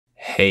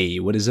Hey,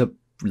 what is up,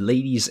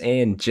 ladies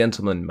and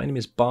gentlemen? My name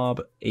is Bob,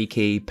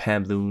 aka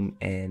PabLoon,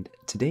 and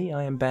today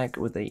I am back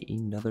with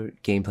another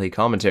gameplay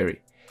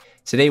commentary.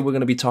 Today we're going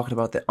to be talking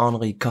about the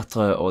Henri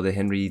IV, or the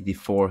Henry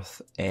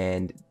IV,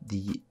 and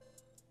the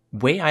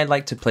way I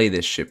like to play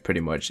this ship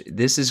pretty much.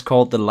 This is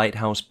called the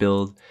Lighthouse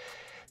build.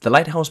 The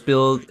Lighthouse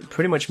build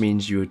pretty much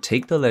means you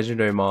take the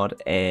legendary mod,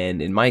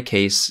 and in my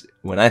case,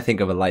 when I think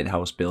of a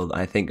Lighthouse build,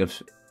 I think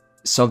of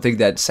something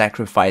that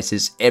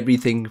sacrifices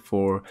everything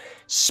for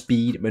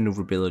speed,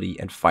 maneuverability,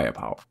 and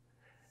firepower.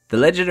 The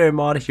legendary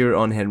mod here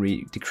on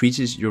Henry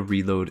decreases your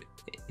reload,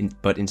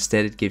 but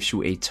instead it gives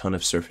you a ton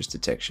of surface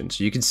detection.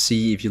 So you can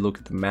see, if you look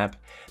at the map,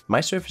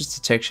 my surface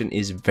detection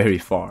is very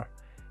far.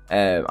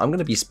 I'm going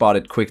to be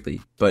spotted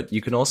quickly, but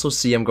you can also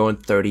see I'm going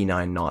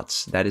 39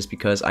 knots. That is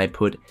because I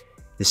put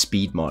the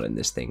speed mod in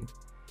this thing.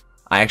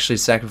 I actually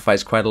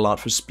sacrifice quite a lot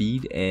for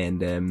speed,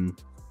 and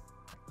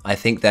I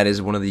think that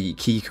is one of the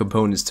key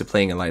components to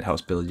playing a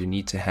Lighthouse build. You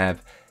need to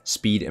have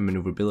speed and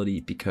maneuverability,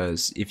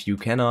 because if you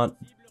cannot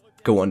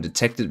go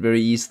undetected very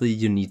easily,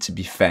 you need to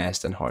be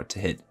fast and hard to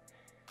hit.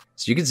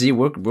 So you can see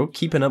we're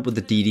keeping up with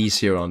the DDs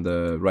here on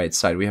the right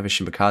side. We have a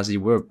Shimakaze.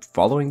 We're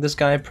following this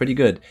guy pretty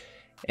good.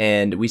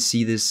 And we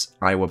see this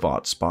Iowa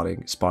bot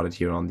spotted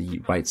here on the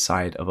right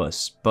side of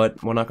us.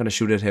 But we're not going to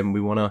shoot at him.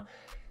 We want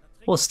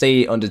to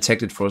stay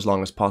undetected for as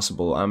long as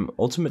possible. I'm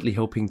ultimately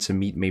hoping to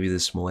meet maybe the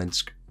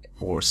Smolensk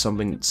or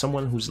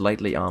someone who's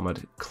lightly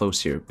armored close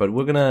here. But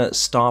we're gonna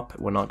stop,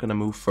 we're not gonna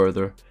move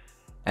further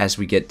as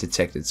we get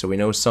detected. So we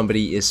know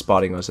somebody is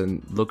spotting us,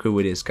 and look who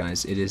it is,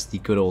 guys. It is the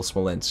good old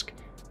Smolensk.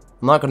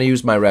 I'm not gonna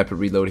use my rapid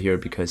reload here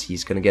because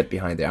he's gonna get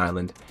behind the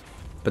island.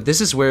 But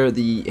this is where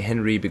the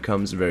Henry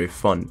becomes very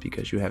fun,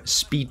 because you have a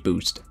speed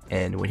boost,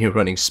 and when you're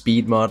running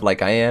speed mod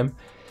like I am,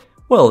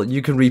 well,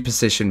 you can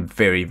reposition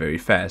very, very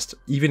fast.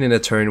 Even in a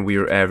turn we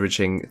are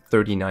averaging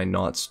 39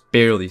 knots,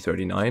 barely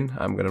 39,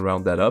 I'm gonna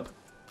round that up.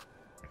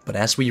 But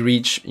as we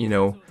reach, you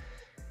know,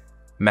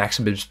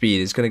 maximum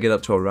speed, it's going to get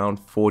up to around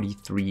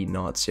 43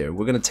 knots here.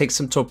 We're going to take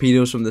some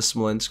torpedoes from the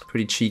Smolensk.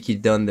 Pretty cheeky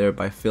done there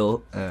by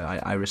Phil.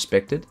 I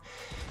respect it.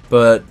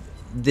 But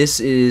this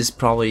is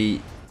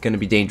probably going to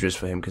be dangerous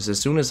for him, because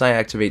as soon as I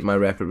activate my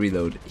rapid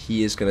reload,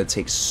 he is going to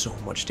take so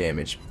much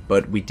damage.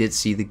 But we did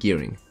see the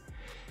gearing.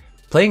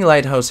 Playing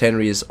Lighthouse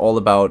Henry is all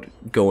about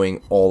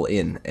going all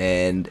in.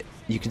 And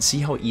you can see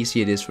how easy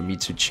it is for me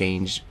to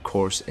change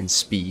course and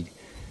speed.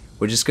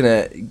 We're just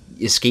gonna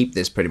escape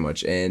this pretty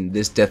much, and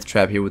this death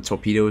trap here with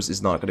torpedoes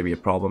is not gonna be a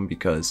problem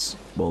because,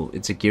 well,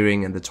 it's a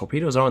gearing and the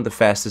torpedoes aren't the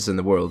fastest in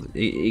the world,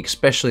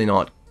 especially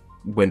not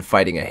when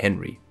fighting a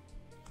Henry.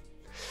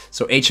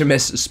 So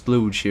HMS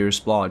Splooge here,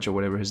 Splodge or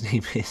whatever his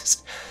name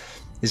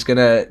is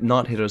gonna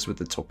not hit us with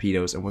the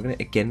torpedoes, and we're gonna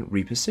again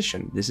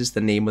reposition. This is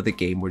the name of the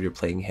game where you're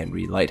playing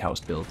Henry Lighthouse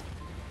build.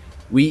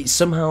 We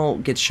somehow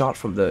get shot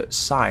from the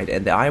side,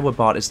 and the Iowa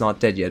bot is not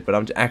dead yet, but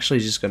I'm actually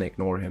just gonna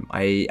ignore him.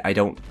 I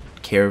don't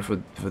care for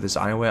this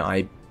Iowa.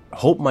 I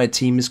hope my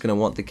team is gonna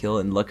want the kill,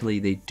 and luckily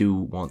they do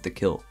want the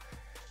kill,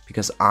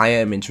 because I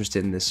am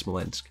interested in this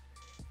Smolensk.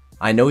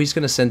 I know he's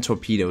gonna send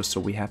torpedoes, so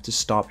we have to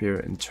stop here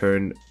and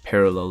turn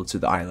parallel to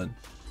the island.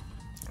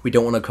 We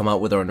don't want to come out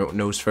with our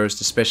nose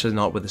first, especially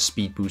not with a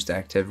speed boost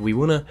active. We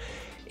want to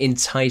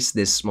entice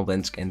this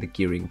Smolensk and the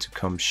gearing to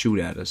come shoot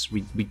at us.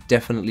 We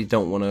definitely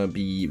don't want to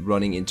be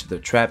running into the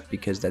trap,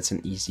 because that's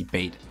an easy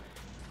bait.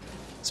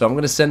 So I'm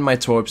going to send my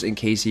torps in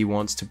case he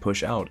wants to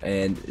push out,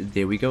 and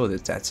there we go,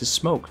 that's his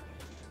smoke.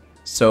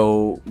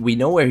 So we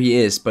know where he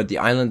is, but the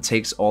island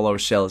takes all our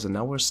shells, and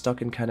now we're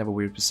stuck in kind of a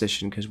weird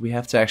position, because we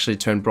have to actually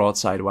turn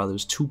broadside while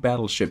there's two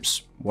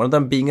battleships. One of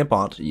them being a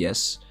bot,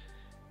 yes,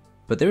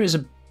 but there is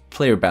a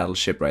player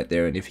battleship right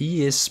there, and if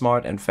he is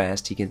smart and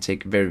fast, he can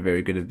take very,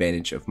 very good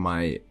advantage of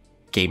my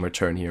game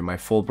return here, my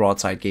full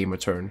broadside game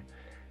return.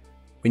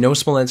 We know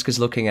Smolensk is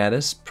looking at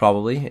us,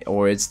 probably,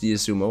 or it's the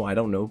Izumo, I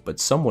don't know, but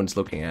someone's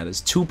looking at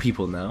us. Two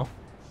people now.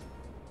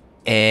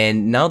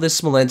 And now this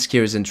Smolensk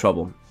here is in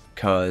trouble,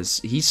 because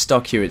he's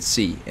stuck here at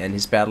sea, and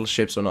his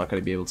battleships are not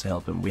going to be able to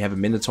help him. We have a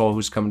Minotaur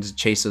who's coming to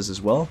chase us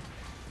as well.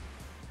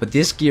 But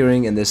this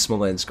gearing and this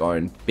Smolensk are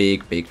in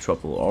big, big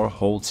trouble. Our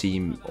whole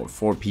team, or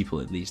 4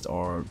 people at least,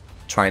 are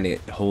trying to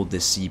hold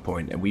this sea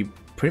point, and we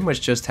pretty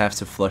much just have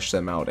to flush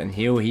them out. And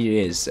here he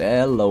is.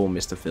 Hello,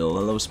 Mr. Phil.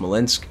 Hello,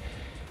 Smolensk.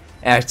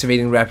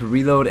 Activating rapid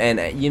reload,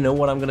 and you know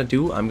what I'm gonna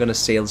do? I'm gonna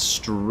sail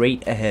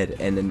straight ahead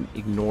and then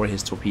ignore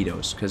his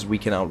torpedoes, because we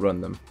can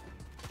outrun them.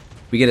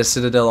 We get a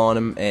citadel on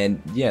him,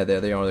 and yeah,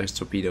 there they are, there's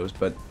torpedoes,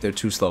 but they're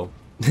too slow.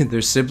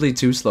 They're simply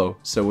too slow,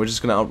 so we're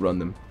just gonna outrun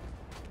them.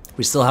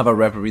 We still have our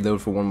rapid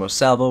reload for one more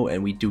salvo,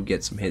 and we do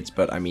get some hits,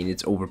 but I mean,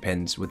 it's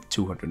overpens with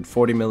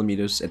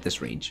 240mm at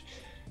this range.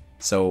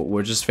 So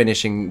we're just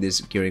finishing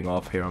this gearing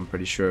off here, I'm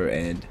pretty sure,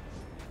 and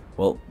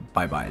well,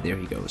 bye-bye, there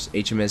he goes.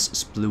 HMS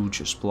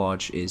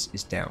Splodge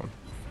is down.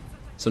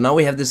 So now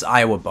we have this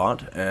Iowa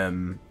bot.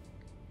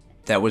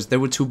 There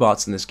were 2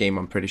 bots in this game,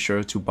 I'm pretty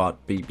sure, 2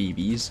 bot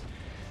BBs.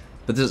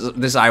 But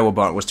this Iowa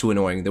bot was too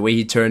annoying. The way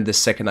he turned the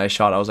second I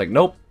shot, I was like,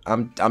 nope,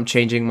 I'm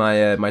changing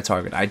my my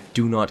target. I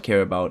do not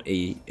care about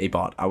a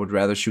bot. I would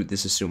rather shoot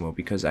this Isumo,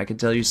 because I can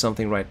tell you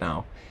something right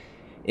now.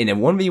 In a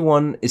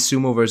 1v1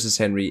 Isumo versus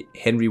Henry,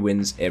 Henry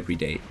wins every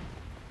day.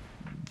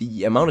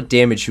 The amount of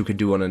damage you can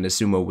do on an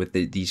Isumo with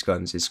these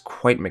guns is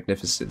quite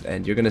magnificent,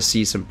 and you're gonna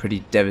see some pretty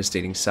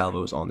devastating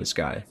salvos on this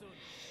guy.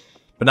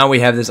 But now we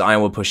have this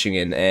Iowa pushing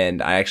in,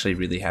 and I actually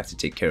really have to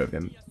take care of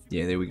him.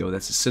 Yeah, there we go.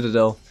 That's a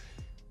Citadel.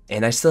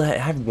 And I still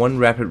have one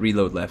rapid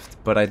reload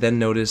left, but I then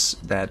notice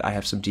that I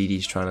have some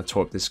DDs trying to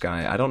torp this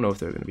guy. I don't know if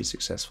they're going to be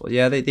successful.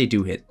 Yeah, they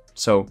do hit.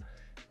 So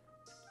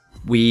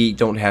we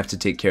don't have to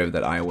take care of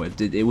that Iowa.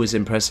 It was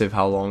impressive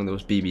how long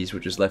those BBs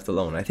were just left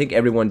alone. I think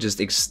everyone just,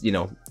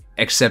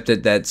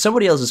 accepted that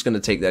somebody else is going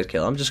to take that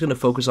kill. I'm just going to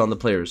focus on the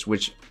players,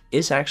 which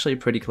is actually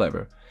pretty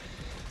clever.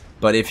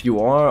 But if you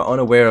are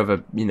unaware of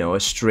a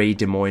stray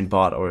Des Moines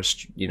bot, or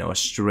a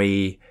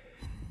stray,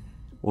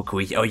 what could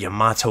we? Oh,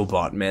 Yamato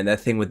bot, man,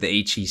 that thing with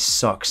the HE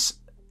sucks.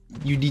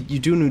 You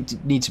do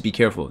need to be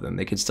careful of them.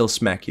 They can still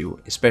smack you,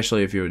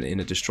 especially if you're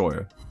in a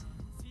destroyer.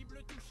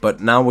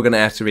 But now we're gonna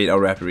activate our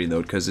rapid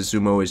reload, because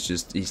Izumo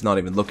is he's not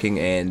even looking,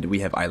 and we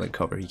have island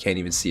cover. He can't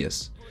even see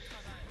us.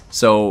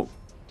 So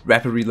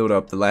rapid reload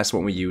up, the last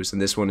one we use,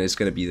 and this one is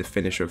gonna be the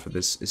finisher for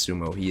this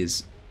Izumo. He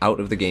is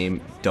out of the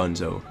game,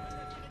 donezo.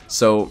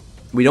 So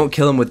we don't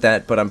kill him with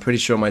that, but I'm pretty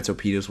sure my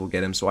torpedoes will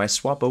get him. So I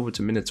swap over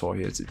to Minotaur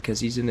here, because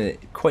he's in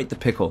quite the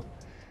pickle.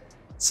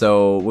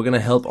 So we're gonna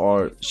help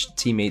our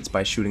teammates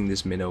by shooting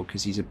this Minnow,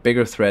 because he's a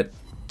bigger threat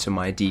to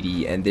my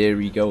DD. And there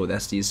we go,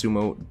 that's the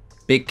Izumo,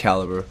 big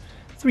caliber,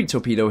 3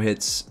 torpedo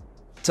hits.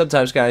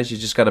 Sometimes, guys, you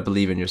just gotta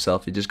believe in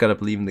yourself. You just gotta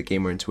believe in the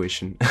gamer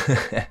intuition.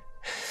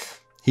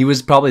 He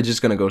was probably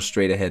just gonna go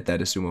straight ahead, that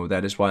Izumo.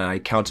 That is why I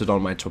counted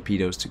on my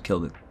torpedoes to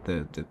kill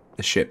the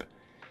ship.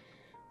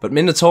 But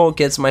Minotaur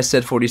gets my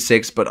set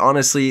 46, but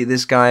honestly,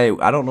 this guy,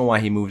 I don't know why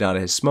he moved out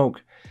of his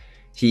smoke.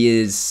 He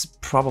is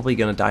probably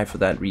gonna die for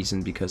that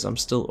reason, because I'm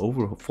still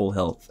over full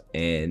health,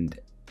 and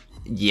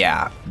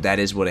yeah, that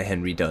is what a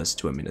Henry does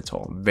to a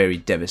Minotaur. Very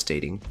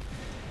devastating.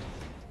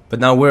 But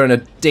now we're in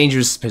a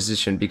dangerous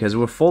position, because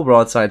we're full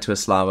broadside to a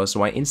Slava,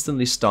 so I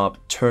instantly stop,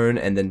 turn,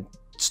 and then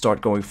start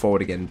going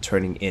forward again,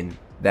 turning in.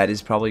 That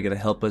is probably gonna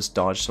help us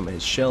dodge some of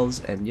his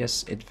shells, and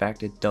yes, in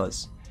fact it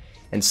does.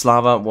 And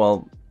Slava,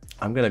 well,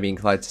 I'm gonna be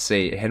inclined to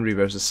say Henry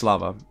versus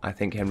Slava. I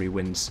think Henry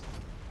wins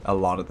a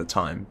lot of the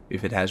time.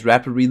 If it has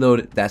rapid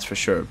reload, that's for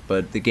sure,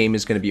 but the game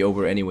is gonna be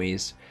over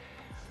anyways.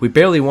 We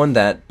barely won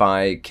that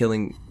by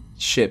killing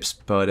ships,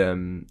 but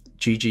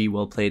GG,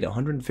 well played,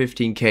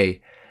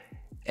 115k,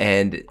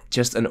 and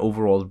just an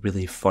overall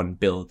really fun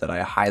build that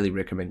I highly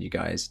recommend you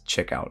guys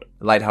check out.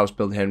 Lighthouse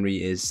build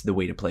Henry is the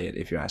way to play it,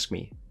 if you ask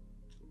me.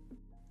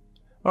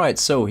 Alright,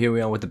 so here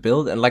we are with the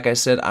build, and like I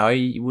said,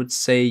 I would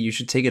say you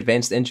should take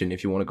Advanced Engine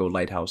if you want to go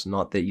Lighthouse,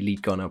 not the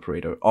Elite Gun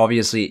Operator.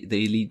 Obviously,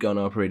 the Elite Gun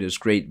Operator is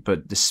great,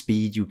 but the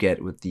speed you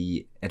get with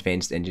the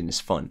Advanced Engine is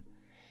fun.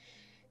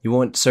 You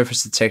want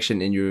surface detection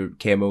in your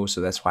camo,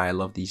 so that's why I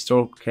love the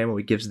historical camo,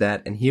 it gives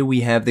that. And here we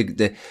have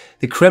the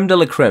creme de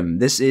la creme.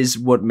 This is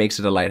what makes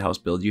it a Lighthouse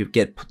build. You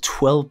get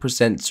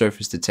 12%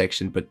 surface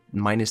detection, but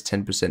minus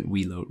 10%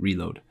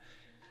 reload.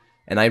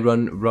 And I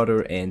run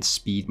rudder and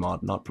speed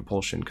mod, not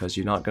propulsion, because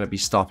you're not going to be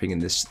stopping in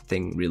this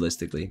thing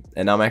realistically.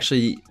 And I'm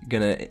actually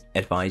going to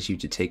advise you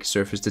to take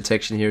surface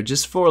detection here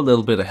just for a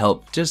little bit of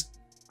help. Just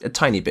a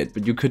tiny bit,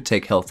 but you could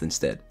take health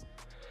instead.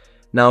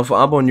 Now for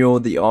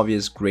Abonyo, the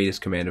obvious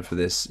greatest commander for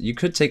this, you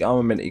could take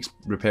Armament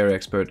Repair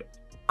Expert.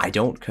 I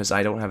don't, because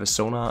I don't have a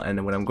sonar,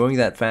 and when I'm going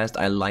that fast,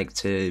 I like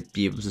to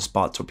be able to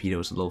spot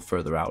torpedoes a little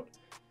further out.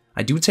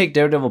 I do take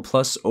Daredevil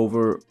Plus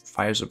over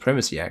Fire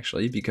Supremacy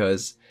actually,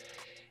 because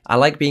I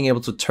like being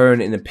able to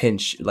turn in a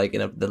pinch, like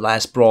in the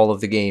last brawl of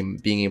the game,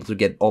 being able to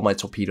get all my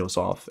torpedoes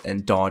off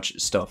and dodge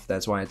stuff.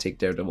 That's why I take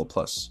Daredevil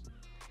Plus.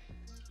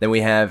 Then we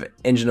have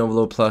Engine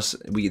Overload Plus.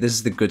 This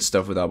is the good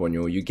stuff with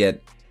Abonyo. You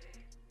get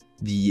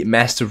the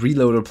Master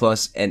Reloader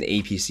Plus and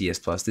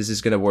APCS Plus. This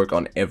is going to work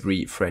on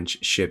every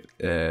French ship.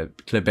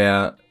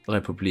 Kleber,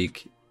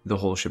 Republique, the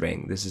whole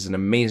shebang. This is an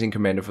amazing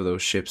commander for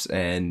those ships,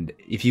 and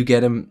if you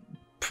get him,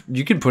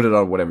 you can put it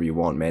on whatever you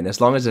want, man.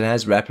 As long as it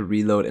has rapid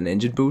reload and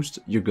engine boost,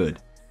 you're good.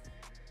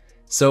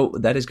 So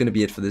that is going to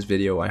be it for this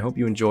video. I hope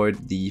you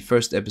enjoyed the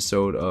first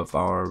episode of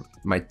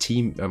my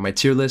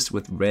tier list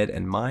with Red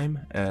and Mime.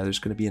 There's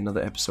going to be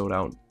another episode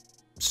out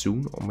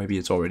soon, or maybe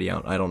it's already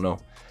out. I don't know.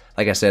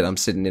 Like I said, I'm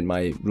sitting in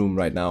my room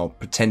right now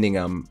pretending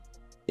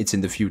it's in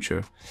the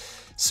future.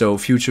 So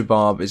Future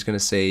Bob is going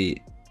to say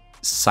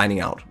signing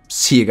out.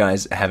 See you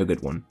guys. Have a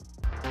good one.